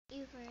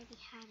You've already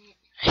had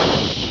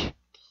it.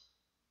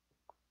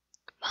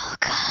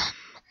 Welcome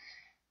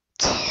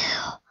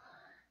to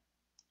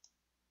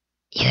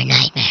your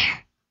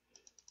nightmare.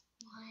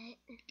 What?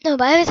 No,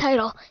 by the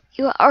title,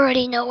 you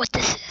already know what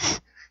this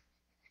is.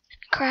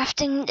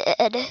 Crafting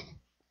dead.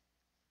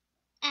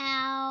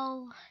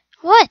 Ow.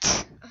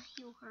 What?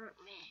 You hurt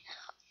me.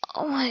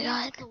 Oh my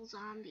god. Kill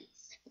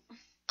zombies.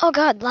 Oh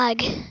god,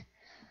 lag.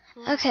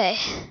 Okay.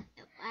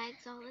 It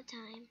lags all the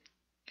time.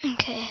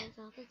 Okay. Lags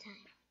all the time.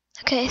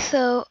 Okay,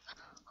 so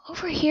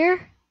over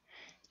here,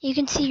 you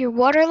can see your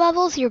water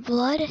levels, your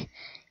blood,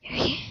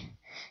 your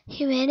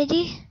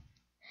humanity.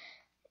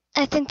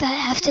 I think that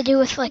has to do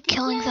with like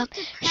killing them.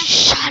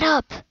 Shut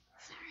up!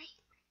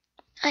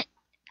 Sorry.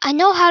 I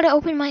know how to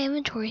open my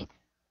inventory.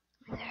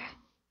 There.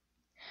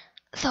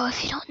 So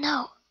if you don't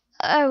know,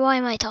 why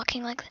am I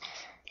talking like that?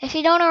 If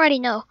you don't already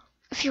know,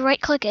 if you right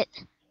click it,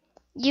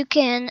 you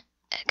can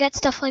get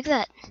stuff like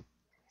that.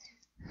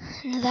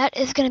 And that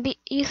is going to be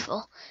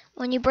useful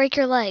when you break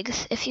your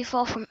legs if you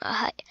fall from a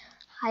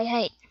high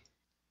height.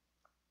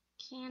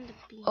 Candy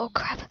bean. Oh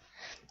crap.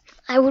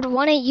 I would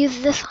want to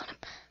use this on him.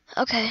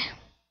 Okay.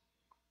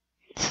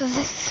 So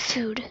this is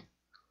food.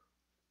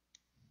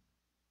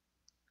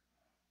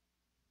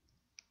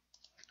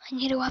 I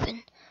need a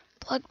weapon.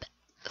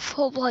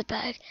 Full blood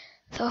bag.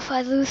 So if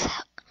I lose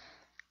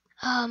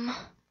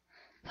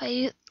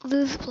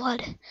lose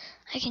blood,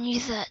 I can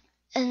use that.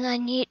 And I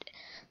need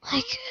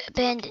like a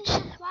bandage.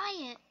 So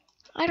quiet.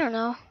 I don't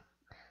know.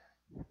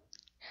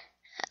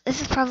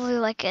 This is probably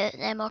like an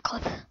ammo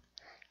clip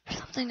or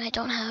something I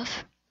don't have.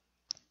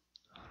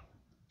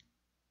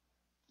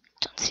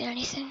 Don't see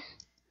anything.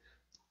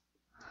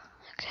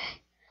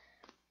 Okay.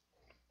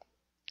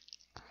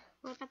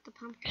 What about the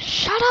pumpkin?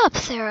 Shut up,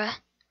 Sarah.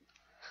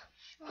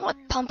 What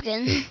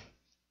pumpkin?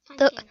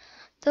 Pumpkin.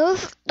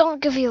 Those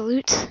don't give you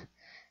loot.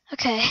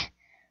 Okay.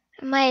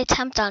 My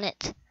attempt on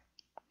it.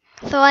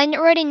 So I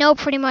already know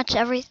pretty much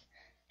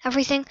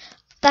everything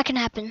that can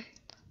happen.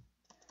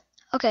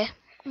 Okay.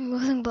 I'm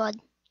losing blood.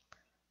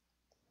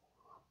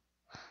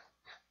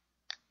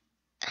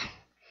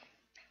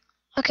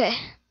 Okay.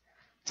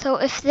 So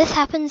if this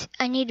happens,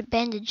 I need a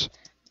bandage.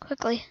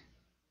 Quickly.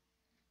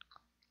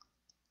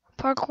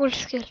 Parkour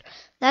skill.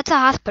 That's a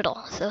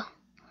hospital, so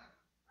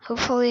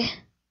hopefully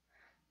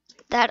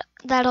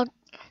that'll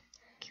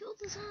Kill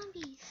the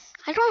zombies.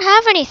 I don't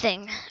have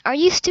anything. Are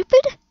you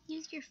stupid?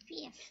 Use your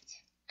fist.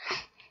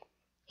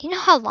 You know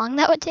how long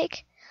that would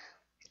take?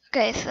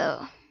 Okay,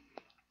 so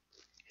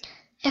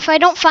if I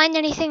don't find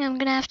anything, I'm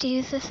gonna have to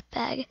use this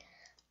bag.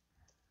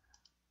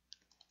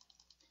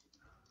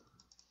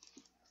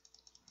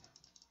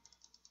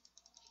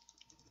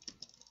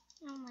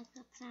 I don't like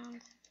that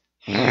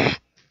sound.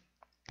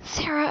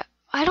 Sarah,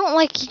 I don't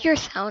like your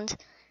sound.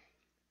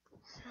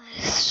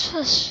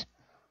 Shush.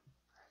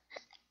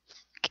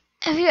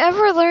 Have you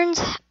ever learned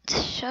to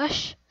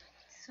shush?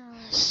 Sorry.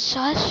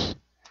 Shush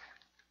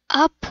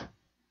up.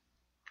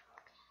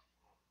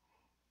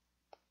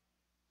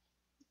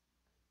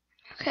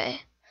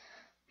 Okay.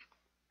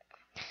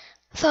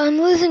 So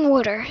I'm losing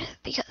water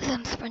because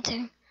I'm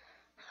sprinting.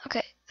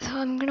 Okay, so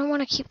I'm gonna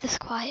want to keep this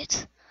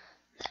quiet.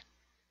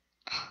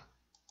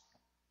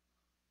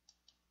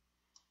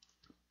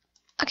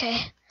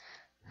 Okay,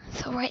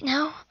 so right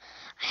now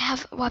I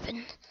have a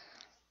weapon.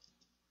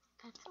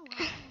 That's a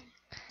weapon.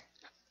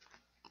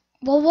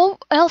 Well,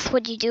 what else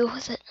would you do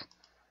with it?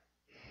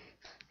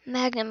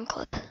 Magnum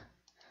clip.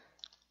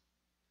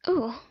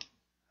 Ooh.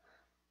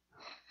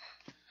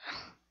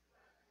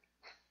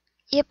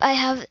 Yep, I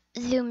have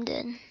zoomed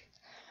in.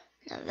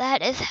 Now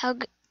that is how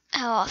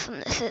awesome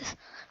this is.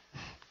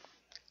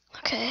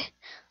 Okay,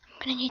 I'm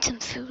gonna need some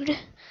food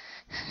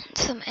and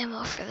some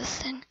ammo for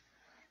this thing,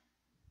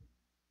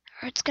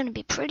 or it's gonna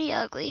be pretty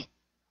ugly.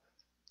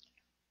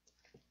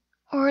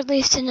 Or at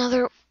least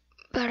another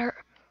better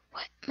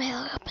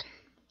melee weapon.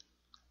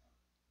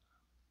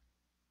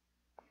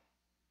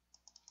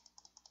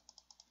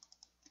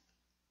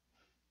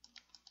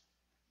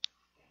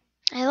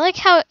 I like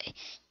how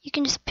you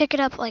can just pick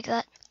it up like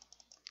that.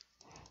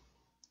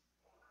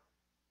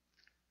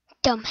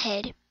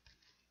 Dumbhead.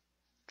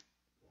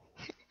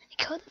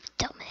 I call it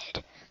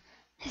dumbhead.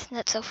 Isn't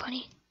that so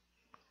funny?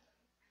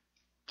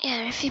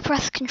 Yeah, and if you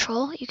press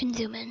Control, you can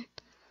zoom in.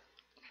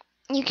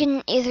 You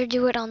can either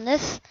do it on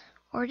this,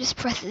 or just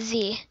press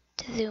Z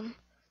to zoom.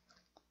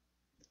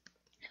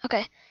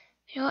 Okay,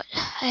 you know what?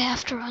 I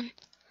have to run.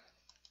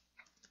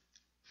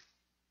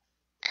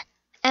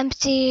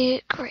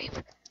 Empty grape.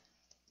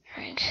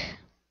 Drink.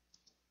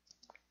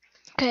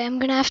 Okay, I'm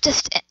gonna have to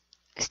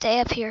stay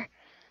up here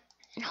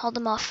and hold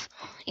them off,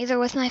 either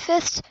with my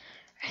fist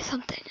or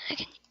something. I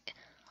can.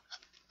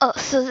 Oh,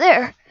 so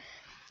there.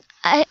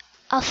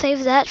 I'll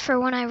save that for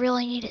when I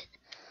really need it.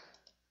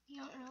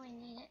 You don't really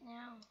need it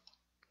now.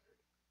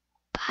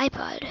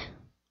 Bipod.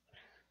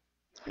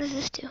 What does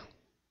this do?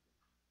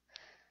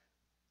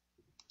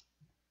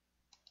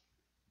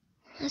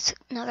 That's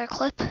another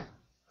clip.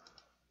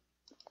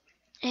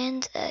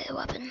 And a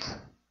weapon.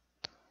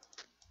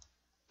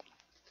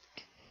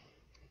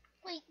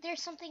 Wait,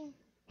 there's something.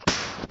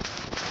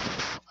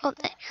 Oh,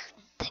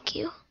 thank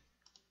you.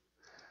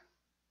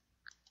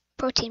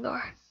 Protein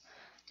bar.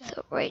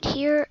 So right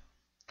here,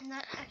 And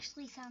that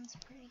actually sounds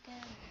pretty good.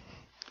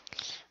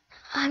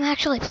 I'm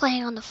actually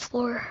playing on the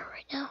floor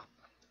right now.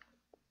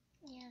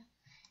 Yeah.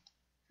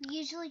 We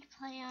usually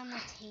play on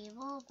the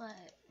table, but...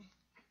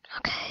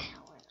 Okay,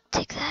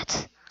 take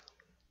that.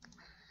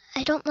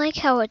 I don't like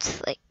how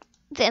it's like,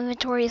 the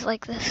inventory is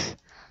like this.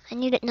 I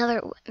need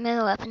another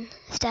melee weapon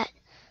stat.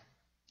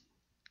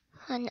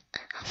 And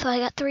so I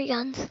got 3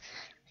 guns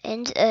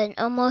and an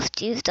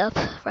almost used up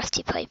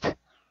rusty pipe.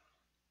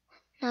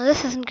 Now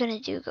this isn't gonna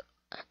do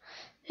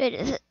good,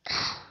 is it?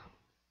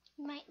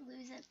 You might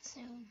lose it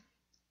soon.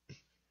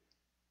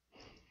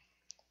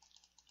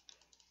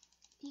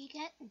 Do you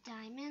get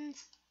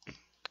diamonds?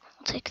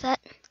 I'll take that.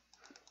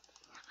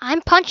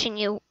 I'm punching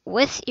you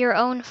with your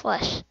own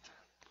flesh.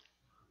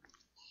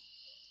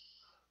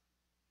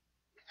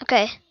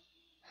 Okay.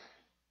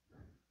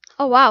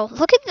 Oh wow,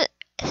 look at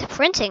the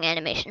printing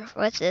animation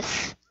with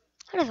this.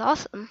 That is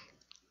awesome.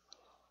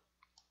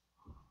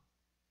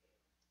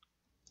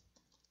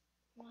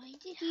 Why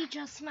did you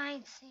just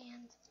mine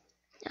sand?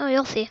 Oh,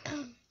 you'll see.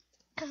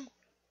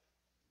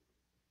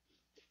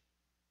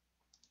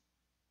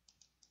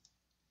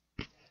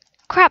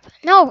 Crap,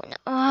 no.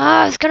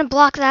 I was gonna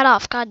block that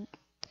off. God.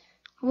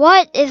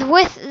 What is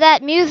with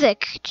that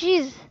music?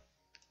 Jeez.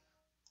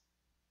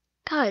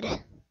 God.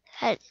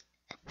 That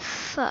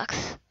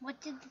sucks. What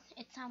did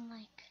it sound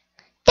like?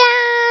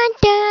 Dun,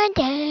 dun,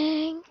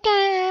 dun,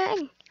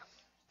 dun.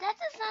 That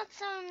does not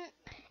sound...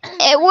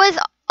 It was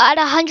at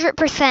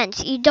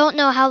 100%. You don't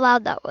know how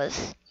loud that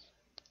was.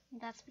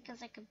 That's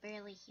because I could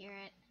barely hear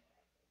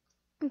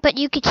it. But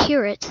you could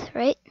hear it,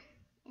 right?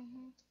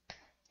 Mm-hmm.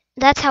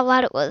 That's how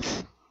loud it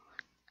was.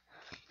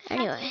 How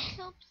Anyway. do you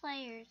kill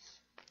players?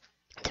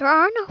 There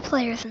are no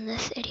players in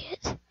this, idiot.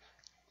 It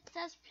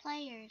says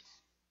players.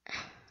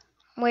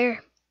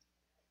 Where?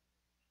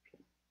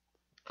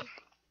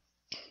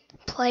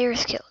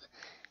 Players killed.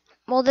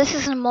 Well, this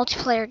isn't a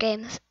multiplayer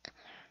game.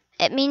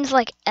 It means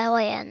like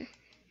LAN.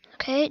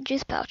 Okay,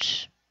 juice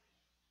pouch.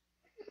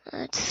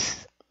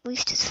 That's at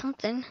least it's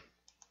something.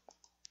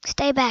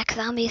 Stay back,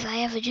 zombies. I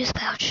have a juice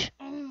pouch.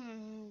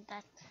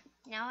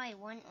 Now I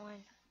want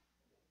one.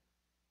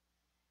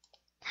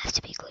 Has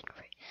to be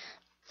gluten-free.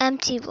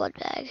 Empty blood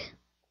bag.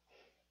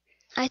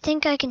 I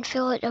think I can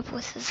fill it up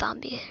with a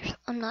zombie.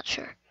 I'm not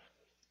sure.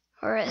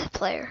 Or a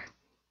player.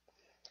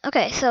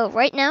 Okay, so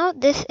right now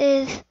this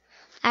is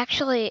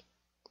actually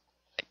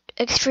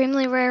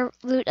extremely rare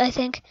loot, I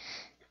think.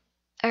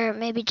 Or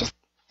maybe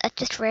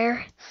just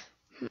rare.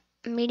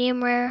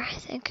 Medium rare, I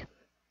think.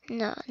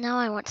 No, now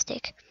I want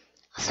steak.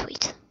 Oh,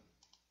 sweet.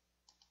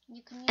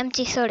 You can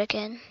Empty soda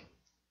can.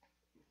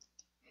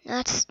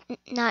 That's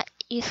not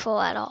useful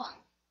at all.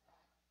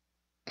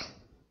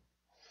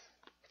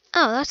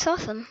 Oh, that's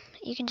awesome.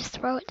 You can just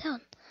throw it down.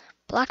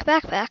 Black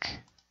backpack.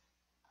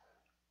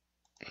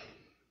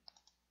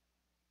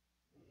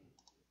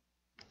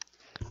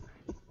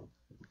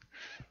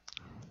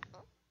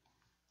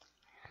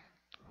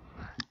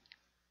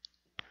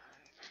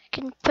 I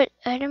can put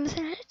items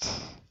in it.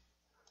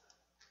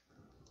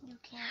 You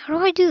can. How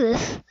do I do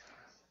this?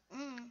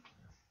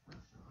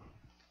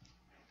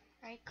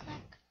 Right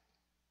click.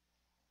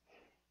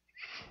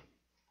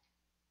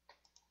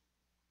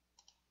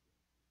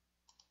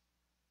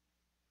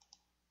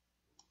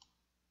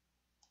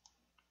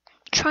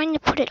 Trying to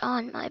put it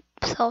on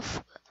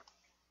myself.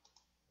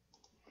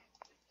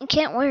 You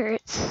can't wear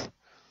it.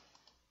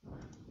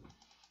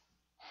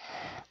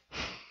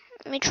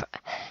 Let me try.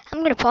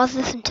 I'm gonna pause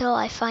this until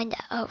I find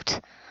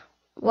out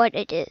what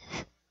it is.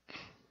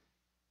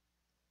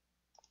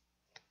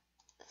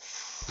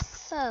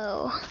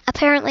 So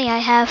apparently I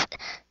have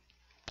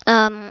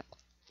to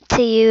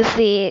use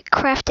the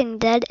crafting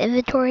dead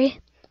inventory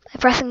by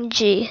pressing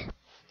G.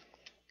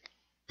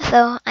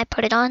 So I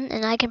put it on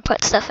and I can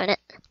put stuff in it.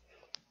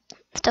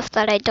 Stuff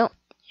that I don't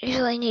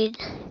usually need.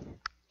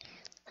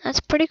 That's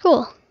pretty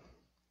cool.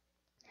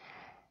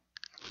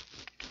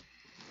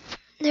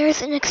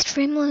 There's an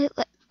extremely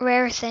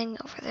rare thing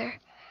over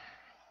there.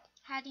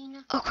 How do you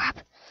know? Oh crap.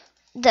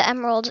 The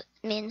emerald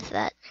means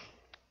that.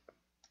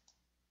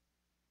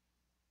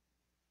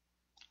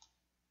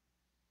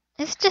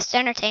 It's just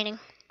entertaining.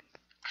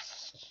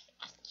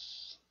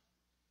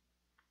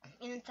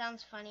 And it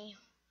sounds funny.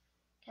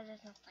 Because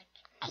it's not like...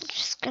 I'm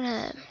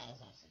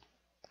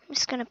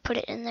just gonna put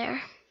it in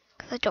there.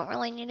 Because I don't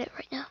really need it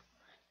right now.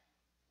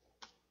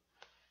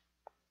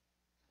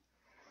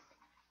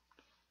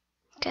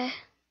 Okay.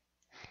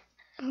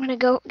 I'm gonna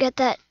go get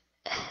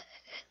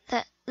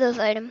those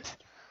items.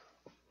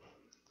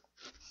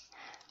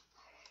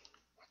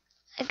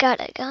 I got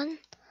a gun,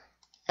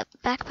 a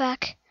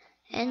backpack,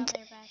 and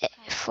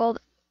a full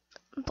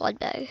blood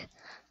bag.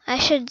 I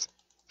should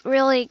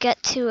really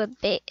get to a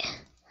base.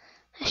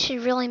 I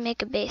should really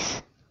make a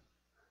base.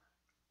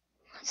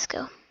 Let's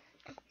go.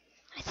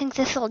 I think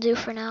this will do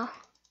for now.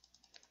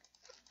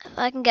 If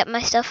I can get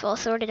my stuff all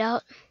sorted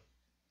out.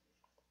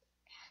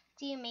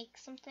 Do you make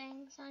some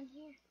things on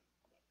here?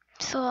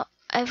 So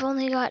I've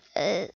only got a